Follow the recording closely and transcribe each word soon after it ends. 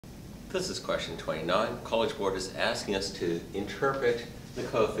This is question 29. College Board is asking us to interpret the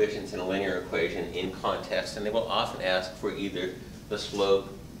coefficients in a linear equation in context, and they will often ask for either the slope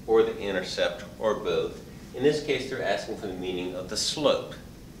or the intercept or both. In this case, they're asking for the meaning of the slope.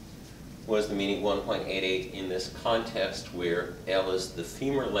 What is the meaning 1.88 in this context where L is the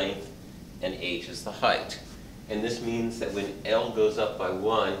femur length and H is the height? And this means that when L goes up by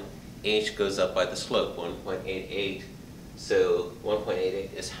 1, H goes up by the slope, 1.88. So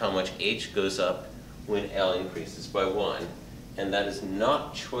 1.88 is how much H goes up when L increases by 1. And that is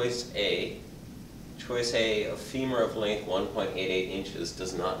not choice A. Choice A, a femur of length 1.88 inches,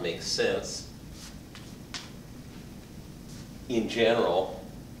 does not make sense in general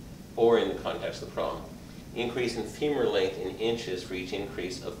or in the context of the problem. Increase in femur length in inches for each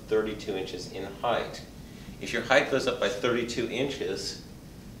increase of 32 inches in height. If your height goes up by 32 inches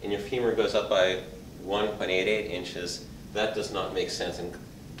and your femur goes up by 1.88 inches, that does not make sense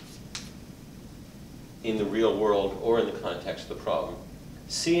in the real world or in the context of the problem.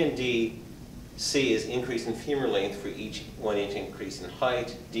 C and D, C is increase in femur length for each 1 inch increase in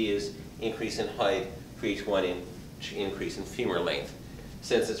height. D is increase in height for each 1 inch increase in femur length.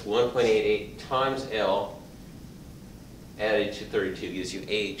 Since it's 1.88 times L added to 32 gives you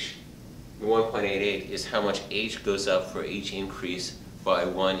H, 1.88 is how much H goes up for each increase by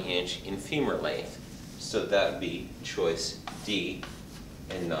 1 inch in femur length. So that would be choice D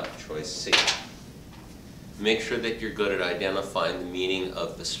and not choice C. Make sure that you're good at identifying the meaning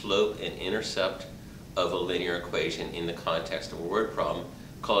of the slope and intercept of a linear equation in the context of a word problem.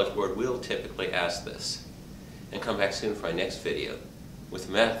 College Board will typically ask this. And come back soon for our next video. With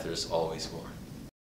math, there's always more.